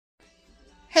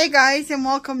Hey guys, and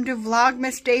welcome to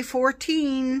Vlogmas Day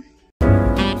 14.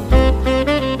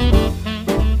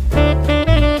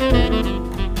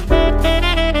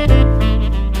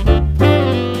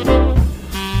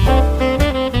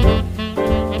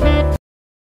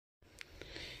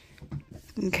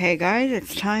 Okay guys,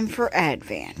 it's time for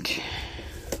Advent.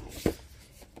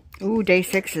 Ooh, Day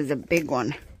 6 is a big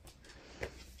one.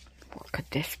 What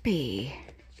could this be?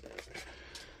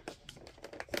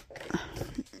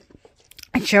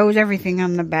 It shows everything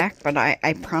on the back, but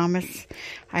I promise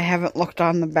I haven't looked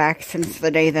on the back since the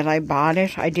day that I bought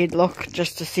it. I did look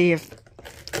just to see if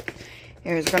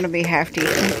it was going to be half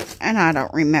decent, and I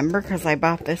don't remember because I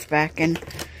bought this back in,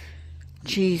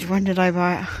 geez, when did I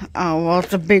buy it? Oh, well,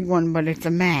 it's a big one, but it's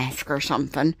a mask or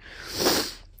something.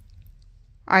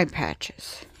 Eye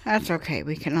patches. That's okay,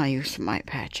 we can all use some eye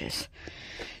patches.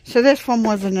 So this one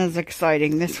wasn't as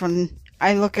exciting. This one,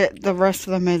 I look at the rest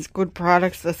of them as good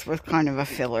products. This was kind of a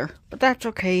filler. But that's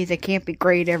okay. They can't be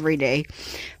great every day.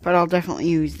 But I'll definitely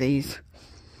use these.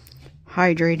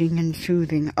 Hydrating and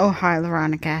soothing. Oh,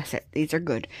 hyaluronic acid. These are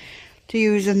good to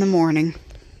use in the morning.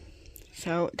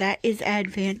 So that is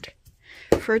Advent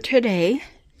for today.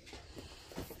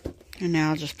 And now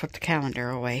I'll just put the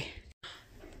calendar away.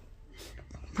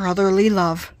 Brotherly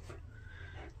love.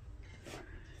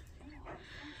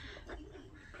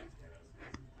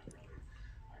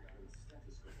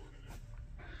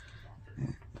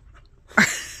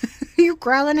 Are you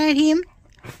growling at him?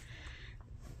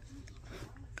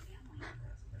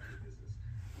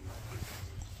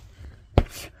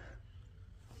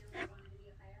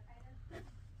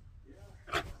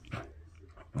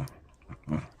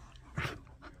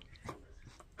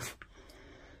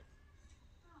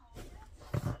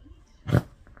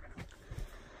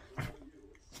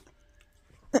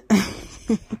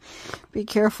 Be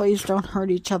careful, you don't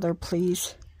hurt each other,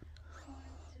 please.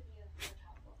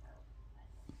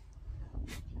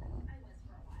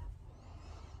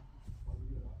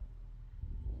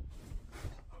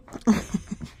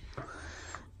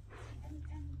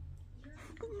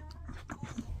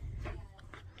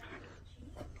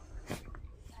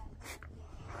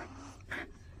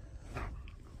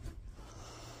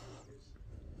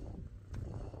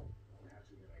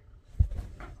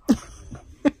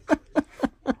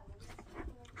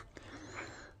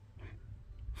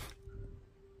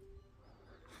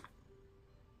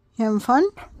 You having fun?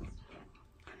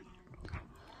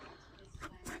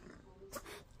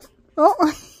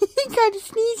 Oh, he got a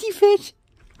sneezy fit.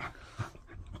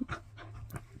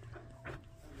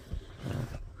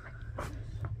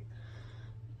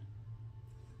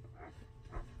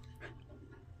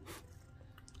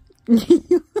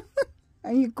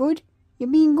 Are you good? You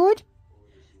being good?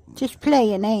 Just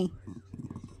playing, eh?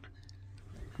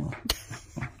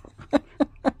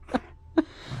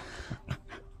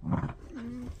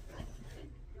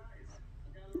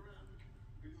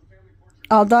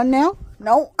 All done now?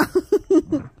 No.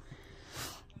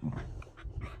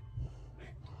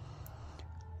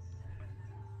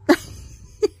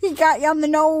 He got you on the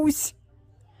nose.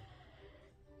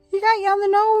 He got you on the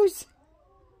nose.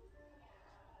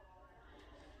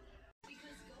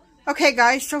 Okay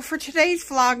guys, so for today's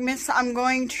Vlogmas, I'm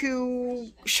going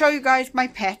to show you guys my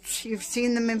pets. You've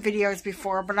seen them in videos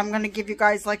before, but I'm going to give you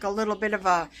guys like a little bit of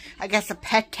a, I guess, a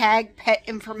pet tag, pet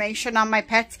information on my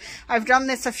pets. I've done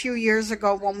this a few years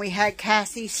ago when we had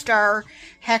Cassie, Star,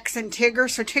 Hex, and Tigger.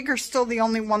 So Tigger's still the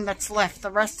only one that's left.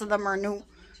 The rest of them are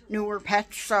newer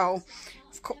pets. So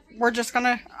we're just going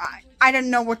to, I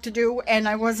didn't know what to do, and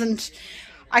I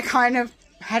kind of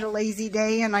had a lazy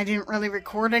day and I didn't really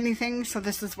record anything, so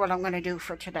this is what I'm going to do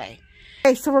for today.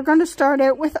 Okay, so we're going to start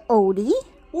out with Odie.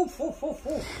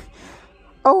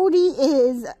 Odie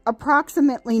is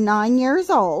approximately 9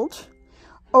 years old.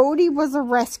 Odie was a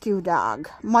rescue dog.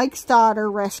 Mike's daughter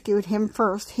rescued him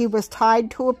first. He was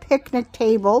tied to a picnic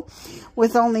table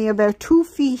with only about 2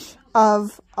 feet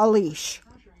of a leash.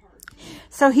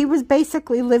 So he was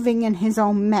basically living in his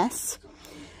own mess.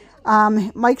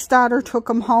 Mike's daughter took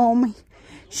him home.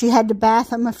 She had to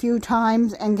bath him a few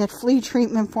times and get flea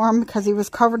treatment for him because he was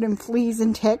covered in fleas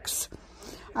and ticks.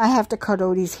 I have to cut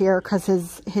Odie's hair because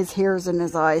his hair's in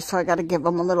his eyes, so I got to give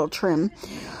him a little trim.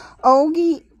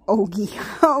 Odie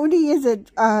is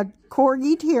a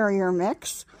Corgi Terrier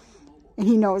mix. And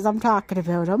he knows I'm talking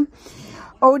about him.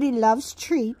 Odie loves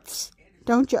treats.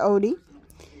 Don't you, Odie?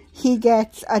 He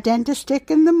gets a dentist stick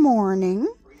in the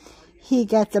morning. He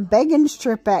gets a begging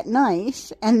strip at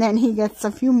night, and then he gets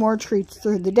a few more treats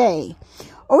through the day.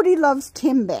 Odie loves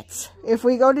Timbits. If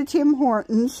we go to Tim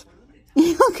Hortons,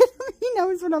 Look at him, he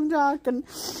knows what I'm talking.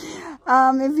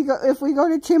 If we go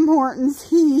to Tim Hortons,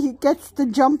 he gets the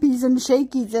jumpies and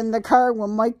shakies in the car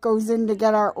when Mike goes in to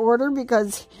get our order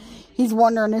because he's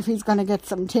wondering if he's going to get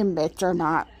some Timbits or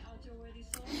not.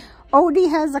 Odie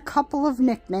has a couple of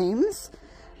nicknames.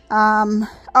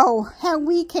 How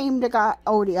we came to got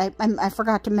Odie, I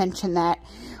forgot to mention that.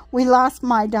 We lost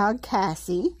my dog,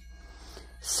 Cassie.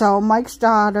 So Mike's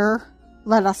daughter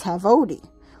let us have Odie.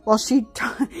 Well,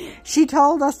 she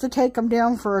told us to take him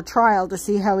down for a trial to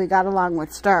see how he got along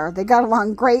with Star. They got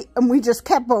along great, and we just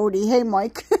kept Odie. Hey,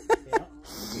 Mike.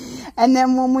 Yeah. And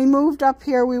then when we moved up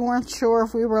here, we weren't sure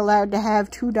if we were allowed to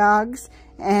have 2 dogs.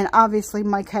 And obviously,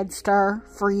 Mike had Star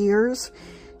for years.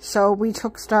 So we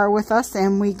took Star with us,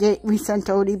 and we sent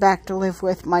Odie back to live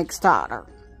with Mike's daughter.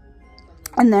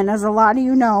 And then, as a lot of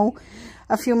you know,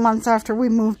 a few months after we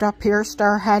moved up here,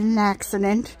 Star had an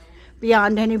accident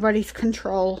beyond anybody's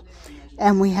control,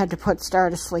 and we had to put Star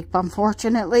to sleep,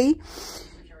 unfortunately.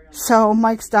 So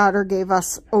Mike's daughter gave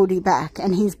us Odie back,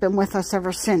 and he's been with us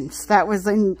ever since. That was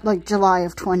in like July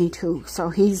of 22.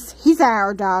 So he's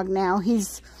our dog now.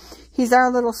 He's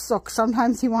our little sook.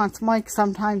 Sometimes he wants Mike,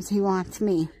 sometimes he wants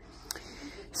me.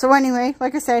 So anyway,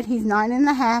 like I said, he's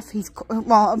 9.5. He's,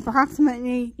 well,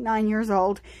 approximately 9 years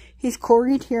old. He's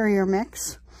Corgi Terrier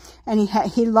mix, and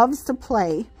he loves to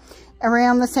play.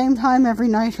 Around the same time every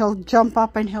night he'll jump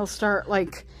up and he'll start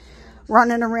like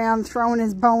running around, throwing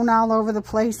his bone all over the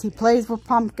place. He plays with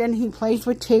Pumpkin. He plays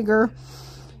with Tigger.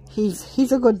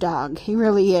 He's a good dog. He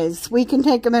really is. We can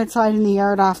take him outside in the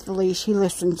yard off the leash. He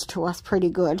listens to us pretty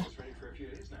good.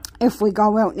 If we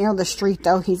go out near the street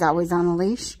though, he's always on a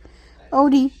leash.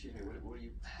 Odie.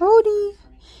 Odie.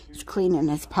 He's cleaning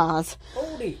his paws.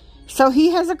 Odie. So he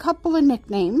has a couple of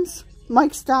nicknames.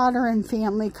 Mike's daughter and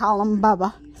family call him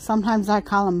Bubba. Sometimes I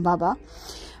call him Bubba.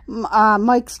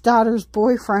 Mike's daughter's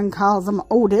boyfriend calls him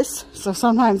Otis. So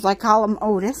sometimes I call him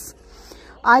Otis.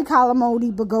 I call him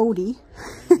Odie Bagodi.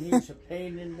 He's a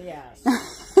pain in the ass.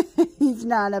 He's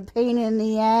not a pain in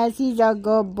the ass. He's a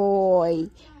good boy.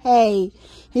 Hey,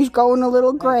 he's going a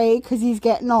little gray because he's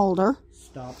getting older.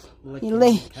 Stop licking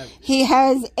the couch. He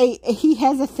has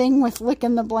a thing with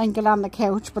licking the blanket on the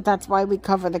couch, but that's why we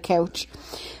cover the couch.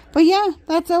 But yeah,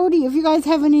 that's Odie. If you guys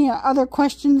have any other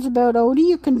questions about Odie,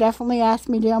 you can definitely ask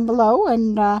me down below,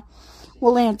 and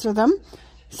we'll answer them.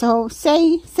 So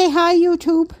say hi,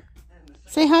 YouTube.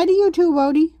 Say hi to YouTube,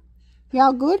 Odie.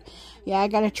 Y'all good? Yeah, I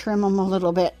gotta trim him a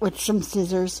little bit with some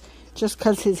scissors, just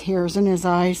because his hair's in his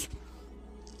eyes.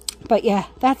 But yeah,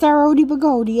 that's our Odie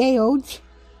Bagodi, eh, Odes?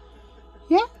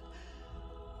 Yeah.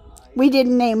 We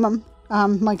didn't name him.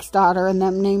 Mike's daughter and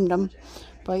them named him.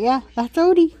 But yeah, that's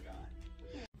Odie.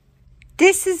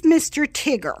 This is Mr.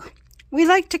 Tigger. We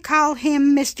like to call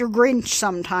him Mr. Grinch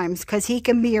sometimes because he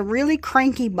can be a really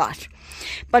cranky butt.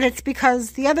 But it's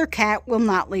because the other cat will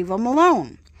not leave him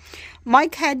alone.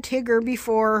 Mike had Tigger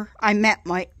before I met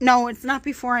Mike. No, it's not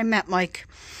before I met Mike,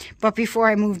 but before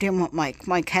I moved in with Mike.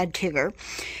 Mike had Tigger.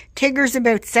 Tigger's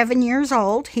about 7 years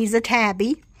old. He's a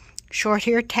tabby,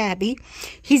 short-haired tabby.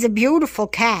 He's a beautiful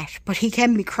cat, but he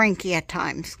can be cranky at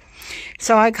times.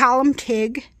 So I call him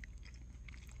Tig.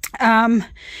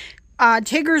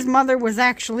 Tigger's mother was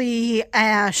actually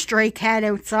a stray cat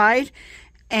outside,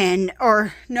 it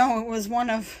was one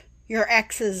of your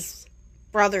ex's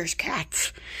brother's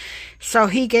cats. So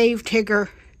he gave Tigger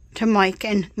to Mike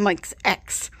and Mike's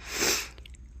ex.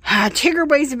 Tigger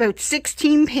weighs about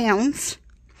 16 pounds.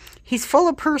 He's full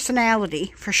of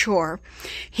personality, for sure.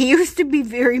 He used to be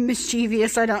very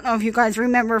mischievous. I don't know if you guys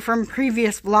remember from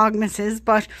previous Vlogmases,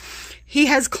 but he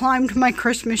has climbed my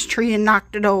Christmas tree and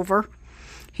knocked it over.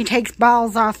 He takes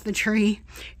balls off the tree.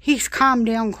 He's calmed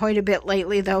down quite a bit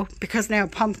lately, though, because now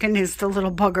Pumpkin is the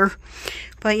little bugger.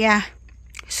 But yeah,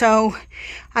 so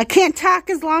I can't talk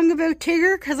as long about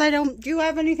Tigger, because I don't... Do you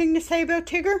have anything to say about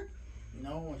Tigger?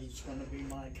 No, he's going to be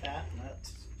my cat.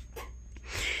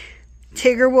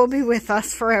 Tigger will be with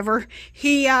us forever.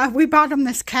 We bought him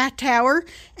this cat tower,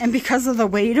 and because of the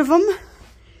weight of him,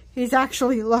 he's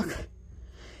actually, look,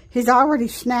 he's already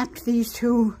snapped these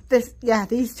two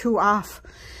off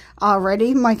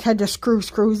already. Mike had to screw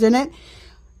screws in it.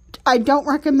 I don't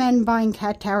recommend buying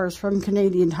cat towers from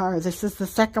Canadian Tire. This is the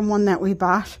second one that we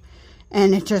bought,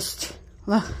 and it just,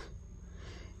 look.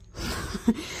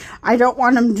 I don't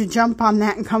want him to jump on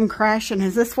that and come crashing.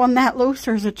 Is this one that loose,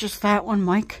 or is it just that one,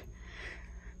 Mike?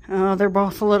 Oh, they're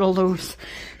both a little loose.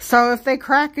 So if they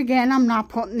crack again, I'm not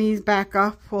putting these back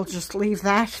up. We'll just leave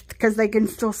that because they can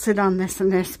still sit on this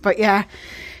and this. But yeah,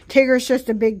 Tigger's just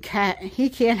a big cat. He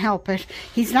can't help it.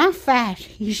 He's not fat.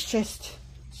 He's just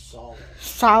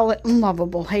solid and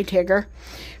lovable. Hey, Tigger.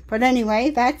 But anyway,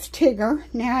 that's Tigger.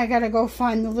 Now I gotta go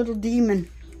find the little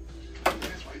demon.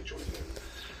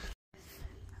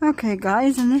 Okay,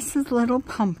 guys, and this is little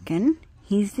Pumpkin.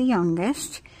 He's the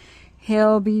youngest.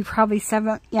 He'll be probably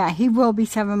he will be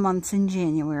 7 months in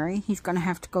January. He's going to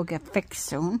have to go get fixed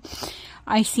soon.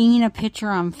 I seen a picture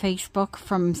on Facebook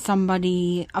from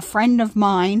somebody, a friend of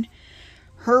mine,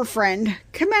 her friend.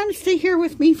 Come on and stay here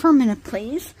with me for a minute,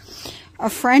 please. A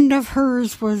friend of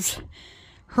hers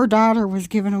her daughter was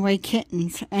giving away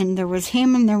kittens, and there was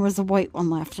him and there was a white one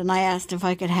left, and I asked if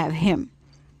I could have him.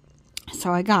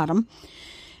 So I got him.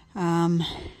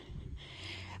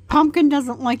 Pumpkin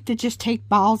doesn't like to just take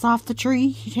boughs off the tree.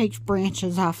 He takes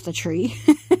branches off the tree.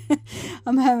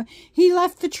 He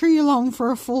left the tree alone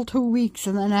for a full 2 weeks,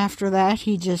 and then after that,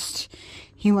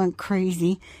 he went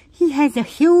crazy. He has a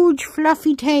huge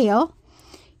fluffy tail.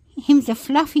 He's a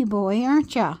fluffy boy,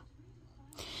 aren't ya?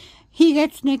 He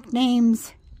gets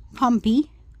nicknames Pumpy.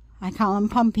 I call him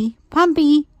Pumpy.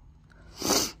 Pumpy.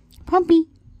 Pumpy.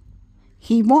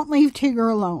 He won't leave Tigger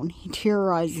alone. He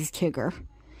terrorizes Tigger.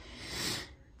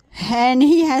 And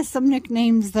he has some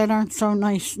nicknames that aren't so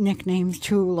nice nicknames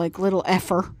too, like Little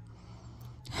Effer.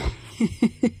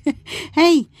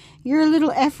 Hey, you're a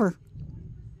little effer.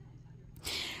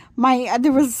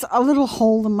 There was a little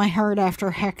hole in my heart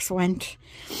after Hex went.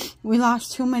 We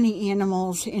lost too many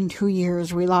animals in 2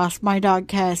 years. We lost my dog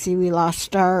Cassie, we lost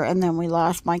Star, and then we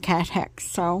lost my cat Hex.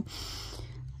 So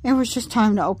it was just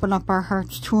time to open up our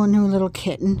hearts to a new little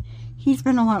kitten. He's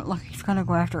been a lot. Look, he's gonna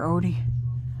go after Odie.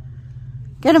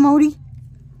 Get him, Odie.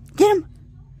 Get him.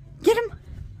 Get him.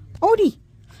 Odie.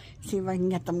 See if I can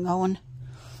get them going.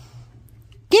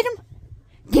 Get him.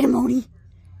 Get him, Odie.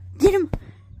 Get him.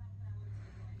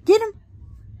 Get him.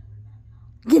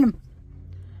 Get him.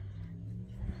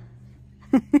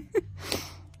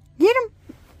 Get him.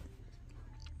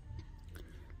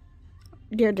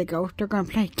 There they go. They're going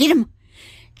to play. Get him.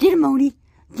 Get him, Odie.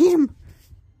 Get him.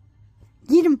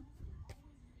 Get him.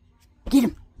 Get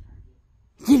him.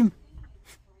 Get him.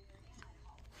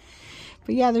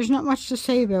 But yeah, there's not much to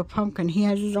say about Pumpkin. He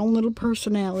has his own little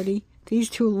personality. These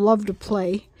two love to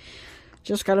play.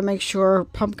 Just got to make sure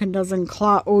Pumpkin doesn't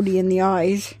claw Odie in the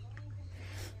eyes.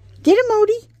 Get him,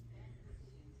 Odie.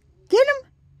 Get him.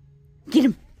 Get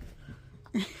him.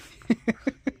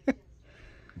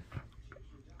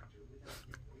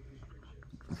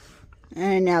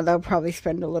 And now they'll probably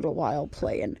spend a little while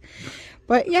playing.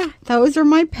 But yeah, those are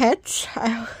my pets.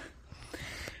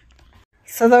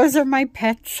 So those are my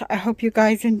pets. I hope you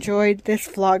guys enjoyed this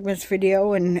Vlogmas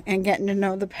video and getting to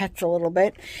know the pets a little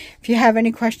bit. If you have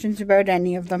any questions about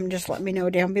any of them, just let me know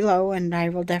down below and I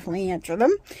will definitely answer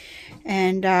them.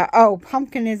 And, oh,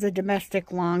 Pumpkin is a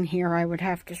domestic long hair, I would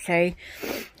have to say.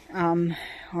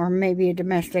 Or maybe a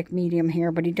domestic medium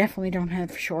hair, but he definitely don't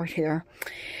have short hair.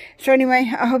 So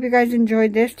anyway, I hope you guys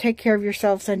enjoyed this. Take care of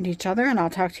yourselves and each other, and I'll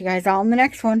talk to you guys all in the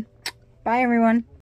next one. Bye, everyone.